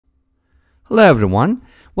Hello everyone,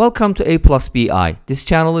 welcome to aplusbi. This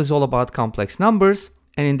channel is all about complex numbers,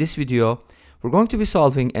 and in this video we're going to be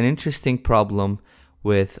solving an interesting problem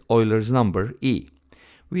with Euler's number e.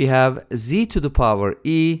 We have z to the power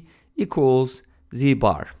e equals z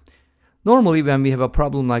bar. Normally when we have a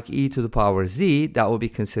problem like e to the power z, that will be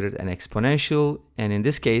considered an exponential, and in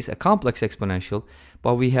this case a complex exponential,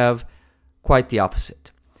 but we have quite the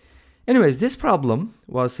opposite. Anyways, this problem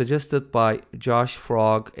was suggested by Josh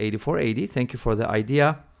Frog 8480. Thank you for the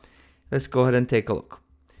idea. Let's go ahead and take a look.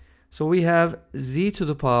 So we have z to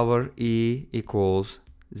the power e equals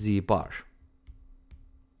z bar.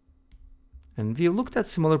 And we've looked at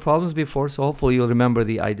similar problems before, so hopefully you'll remember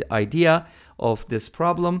the idea of this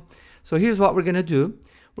problem. So here's what we're going to do.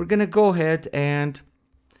 We're going to go ahead and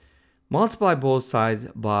multiply both sides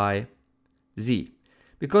by z.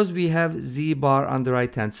 Because we have z bar on the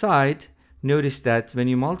right hand side, notice that when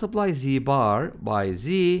you multiply z bar by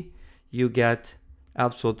z, you get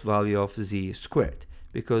absolute value of z squared.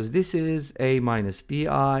 Because this is a minus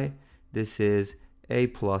bi, this is a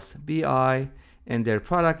plus bi, and their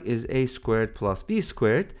product is a squared plus b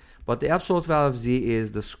squared, but the absolute value of z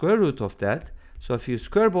is the square root of that. So if you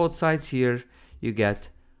square both sides here, you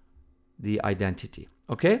get the identity.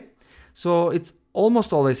 Okay? So it's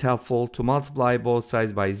almost always helpful to multiply both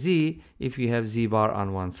sides by z if you have z bar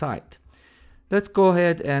on one side. Let's go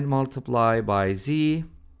ahead and multiply by z.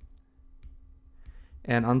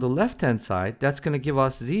 And on the left hand side, that's going to give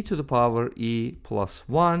us z to the power e plus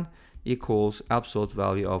 1 equals absolute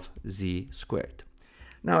value of z squared.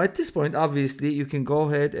 Now at this point, obviously, you can go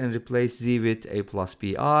ahead and replace z with a plus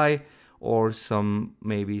bi or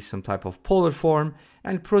maybe some type of polar form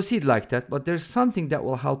and proceed like that. But there's something that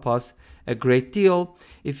will help us a great deal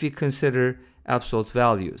if we consider absolute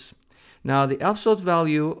values. Now the absolute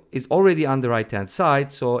value is already on the right hand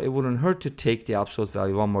side, so it wouldn't hurt to take the absolute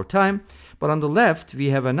value one more time. But on the left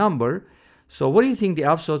we have a number. So what do you think the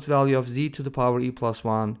absolute value of z to the power e plus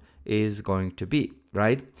 1 is going to be,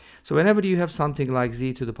 right? So whenever you have something like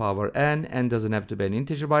z to the power n doesn't have to be an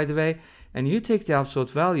integer, by the way, and you take the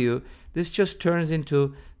absolute value, this just turns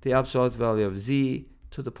into the absolute value of z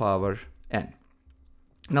to the power n.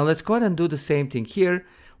 Now let's go ahead and do the same thing here.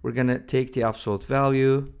 We're going to take the absolute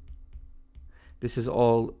value. This is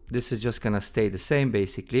just going to stay the same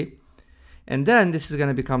basically. And then this is going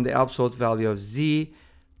to become the absolute value of z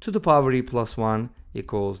to the power e plus 1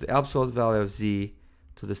 equals the absolute value of z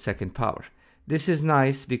to the second power. This is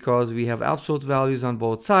nice because we have absolute values on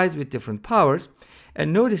both sides with different powers.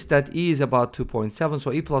 And notice that e is about 2.7,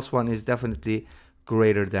 so e plus 1 is definitely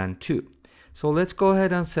greater than 2. So let's go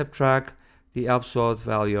ahead and subtract the absolute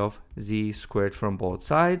value of z squared from both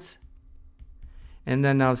sides. And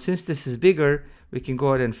then now, since this is bigger, we can go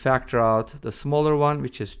ahead and factor out the smaller one,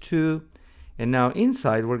 which is 2. And now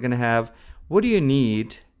inside, we're going to have, what do you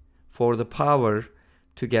need for the power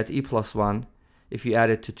to get e plus 1 if you add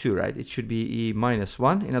it to 2, right? It should be e minus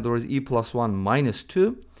 1. In other words, e plus 1 minus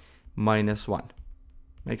 2 minus 1.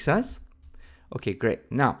 Make sense? Okay,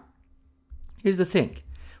 great. Now, here's the thing.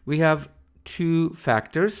 We have two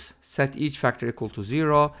factors. Set each factor equal to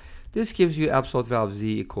 0. This gives you absolute value of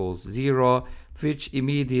z equals 0, which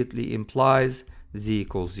immediately implies z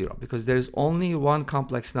equals 0, because there's only one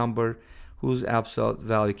complex number whose absolute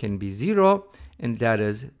value can be 0, and that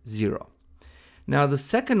is 0. Now the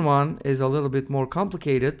second one is a little bit more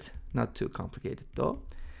complicated, not too complicated though.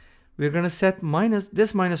 We're going to set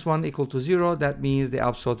this minus 1 equal to 0. That means the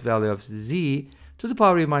absolute value of z to the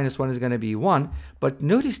power e minus 1 is going to be 1. But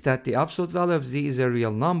notice that the absolute value of z is a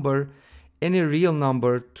real number. Any real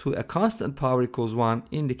number to a constant power equals 1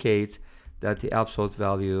 indicates that the absolute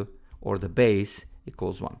value or the base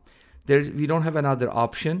equals 1. We don't have another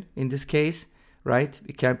option in this case, right?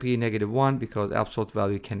 It can't be negative 1 because absolute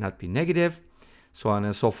value cannot be negative, so on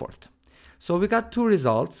and so forth. So we got two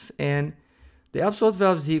results, and the absolute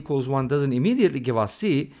value of z equals 1 doesn't immediately give us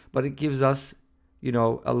z, but it gives us,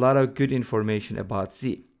 a lot of good information about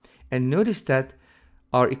z. And notice that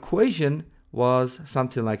our equation was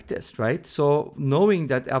something like this, right? So knowing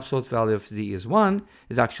that absolute value of z is 1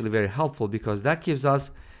 is actually very helpful, because that gives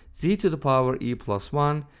us z to the power e plus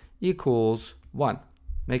 1 equals 1.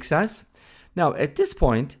 Make sense? Now at this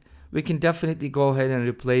point, we can definitely go ahead and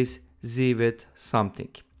replace z with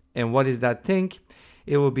something. And what is that thing?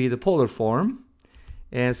 It will be the polar form.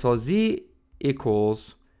 And so z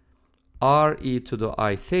equals r e to the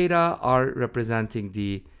I theta, r representing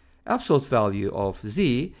the absolute value of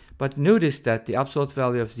z, but notice that the absolute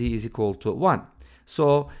value of z is equal to 1.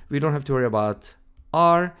 So we don't have to worry about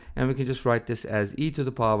r, and we can just write this as e to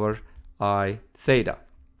the power I theta.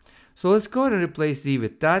 So let's go ahead and replace z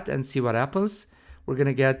with that and see what happens. We're going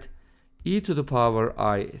to get e to the power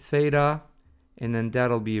I theta, and then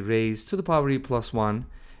that'll be raised to the power e plus 1.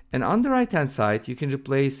 And on the right hand side, you can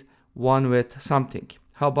replace 1 with something.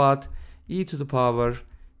 How about e to the power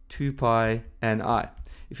 2 pi ni?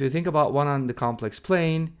 If you think about 1 on the complex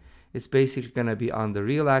plane, it's basically going to be on the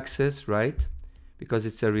real axis, right? Because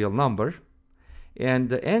it's a real number. And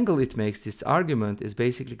the angle it makes, this argument, is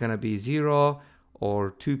basically going to be 0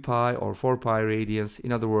 or 2 pi or 4 pi radians.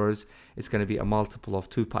 In other words, it's going to be a multiple of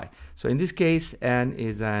 2 pi. So in this case, n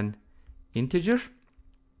is an integer.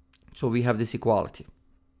 So we have this equality.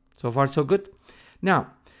 So far, so good.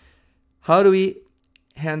 Now, how do we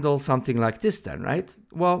handle something like this then, right?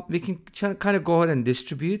 Well, we can kind of go ahead and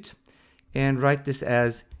distribute and write this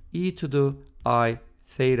as e to the I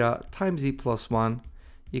theta times e plus 1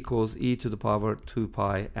 equals e to the power 2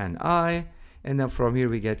 pi ni. And then from here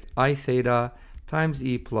we get I theta times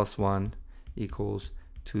e plus 1 equals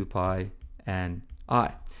 2 pi ni.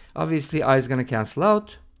 Obviously, I is going to cancel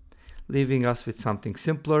out, leaving us with something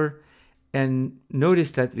simpler. And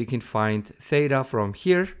notice that we can find theta from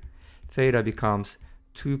here. Theta becomes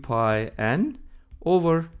 2 pi n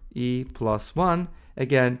over e plus 1.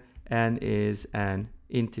 Again, n is an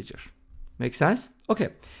integer. Make sense? Okay,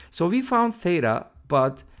 so we found theta,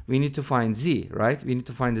 but we need to find z, right? We need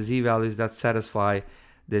to find the z values that satisfy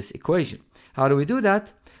this equation. How do we do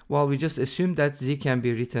that? Well, we just assume that z can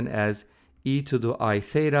be written as e to the I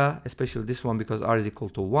theta, especially this one because r is equal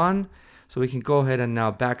to 1. So we can go ahead and now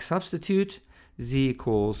back substitute. Z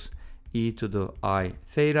equals e to the I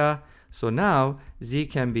theta. So now z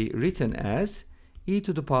can be written as e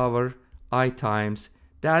to the power I times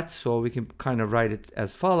that. So we can kind of write it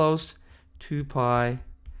as follows: 2 pi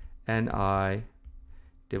ni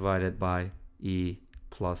divided by e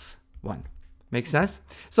plus 1. Make sense?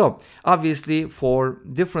 So obviously for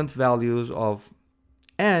different values of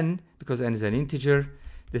n, because n is an integer,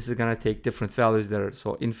 this is going to take different values. There are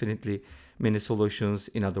so infinitely many solutions,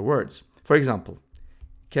 in other words. For example,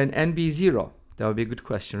 can n be 0? That would be a good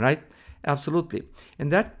question, right? Absolutely.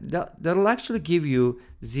 And that'll actually give you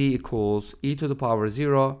z equals e to the power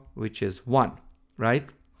 0, which is 1, right?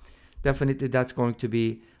 Definitely that's going to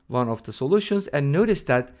be one of the solutions. And notice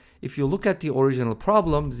that if you look at the original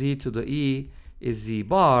problem, z to the e is z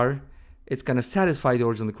bar, it's going to satisfy the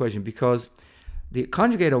original equation because the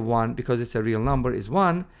conjugate of 1, because it's a real number, is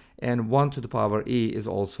 1, and 1 to the power e is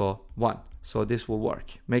also 1. So this will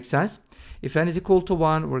work. Make sense? If n is equal to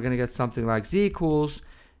 1, we're going to get something like z equals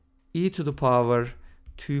e to the power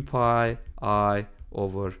 2 pi I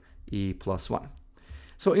over e plus 1.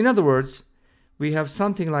 So in other words, we have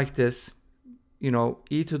something like this, you know,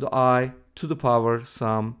 e to the I to the power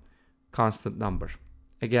some constant number.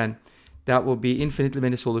 Again, that will be infinitely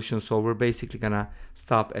many solutions, so we're basically gonna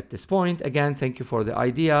stop at this point. Again, thank you for the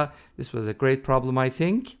idea. This was a great problem, I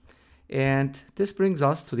think. And this brings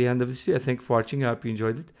us to the end of this video. Thank you for watching. I hope you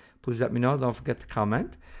enjoyed it. Please let me know. Don't forget to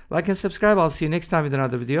comment, like, and subscribe. I'll see you next time with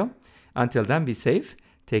another video. Until then, be safe,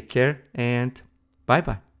 take care, and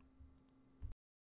bye-bye.